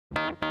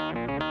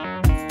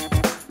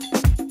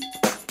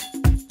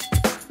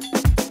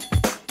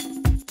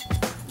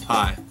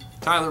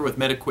Tyler with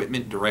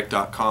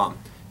MedEquipmentDirect.com.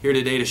 Here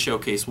today to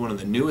showcase one of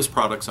the newest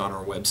products on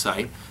our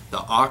website, the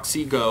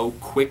Oxi-Go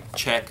Quick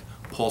Check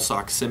Pulse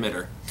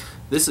Oximeter.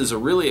 This is a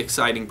really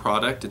exciting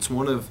product. It's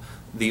one of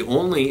the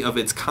only of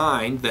its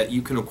kind that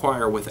you can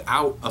acquire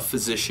without a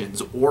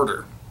physician's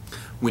order.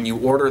 When you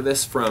order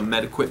this from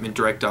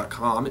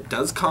MedEquipmentDirect.com, it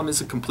does come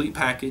as a complete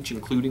package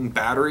including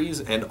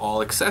batteries and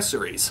all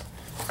accessories.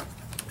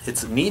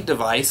 It's a neat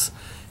device.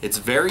 It's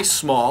very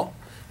small.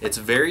 It's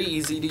very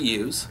easy to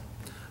use.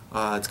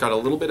 It's got a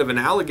little bit of an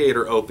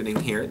alligator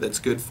opening here that's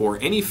good for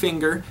any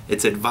finger.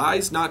 It's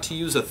advised not to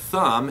use a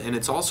thumb, and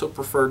it's also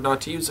preferred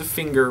not to use a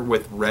finger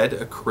with red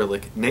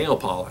acrylic nail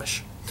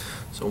polish.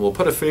 So we'll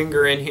put a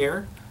finger in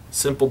here.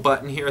 Simple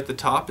button here at the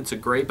top. It's a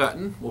gray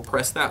button. We'll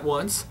press that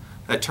once.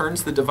 That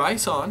turns the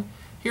device on.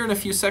 Here in a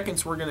few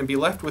seconds we're going to be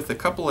left with a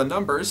couple of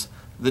numbers.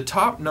 The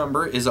top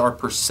number is our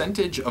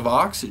percentage of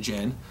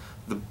oxygen.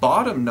 The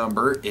bottom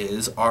number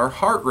is our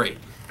heart rate.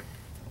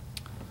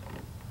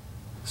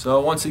 So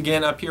once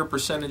again, up here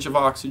percentage of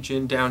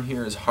oxygen, down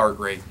here is heart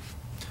rate.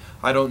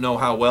 I don't know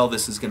how well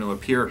this is going to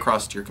appear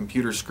across your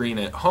computer screen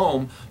at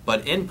home,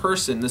 but in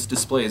person this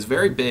display is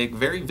very big,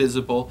 very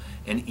visible,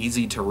 and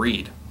easy to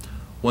read.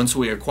 Once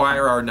we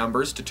acquire our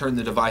numbers to turn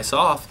the device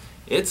off,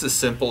 it's as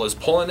simple as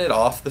pulling it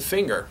off the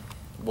finger.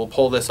 We'll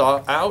pull this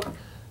out,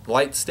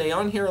 lights stay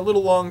on here a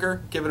little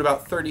longer, give it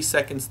about 30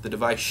 seconds, the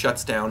device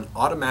shuts down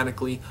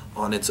automatically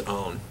on its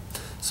own.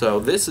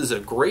 So this is a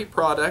great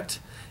product.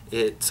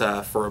 It's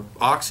for an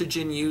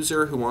oxygen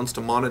user who wants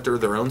to monitor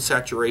their own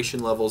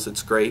saturation levels,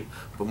 it's great.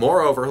 But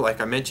moreover, like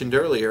I mentioned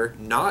earlier,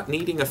 not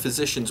needing a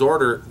physician's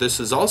order,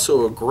 this is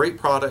also a great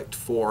product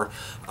for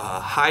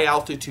high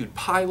altitude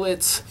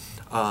pilots,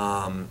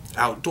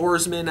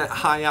 outdoorsmen at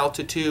high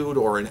altitude,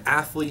 or an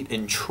athlete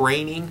in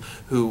training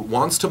who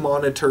wants to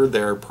monitor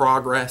their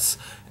progress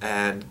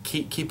and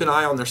keep an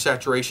eye on their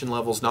saturation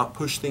levels, not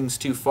push things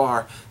too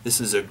far.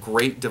 This is a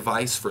great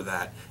device for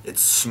that.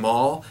 It's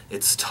small,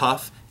 it's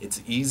tough, it's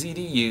easy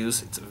to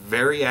use, it's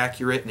very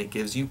accurate, and it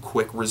gives you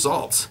quick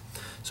results.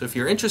 So if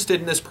you're interested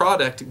in this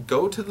product,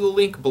 go to the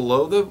link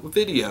below the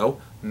video,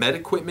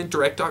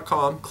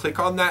 MedEquipmentDirect.com, click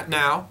on that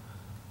now,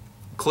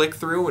 click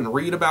through and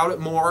read about it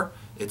more.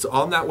 It's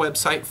on that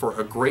website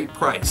for a great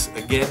price.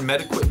 Again,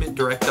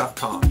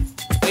 MedEquipmentDirect.com.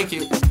 Thank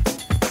you.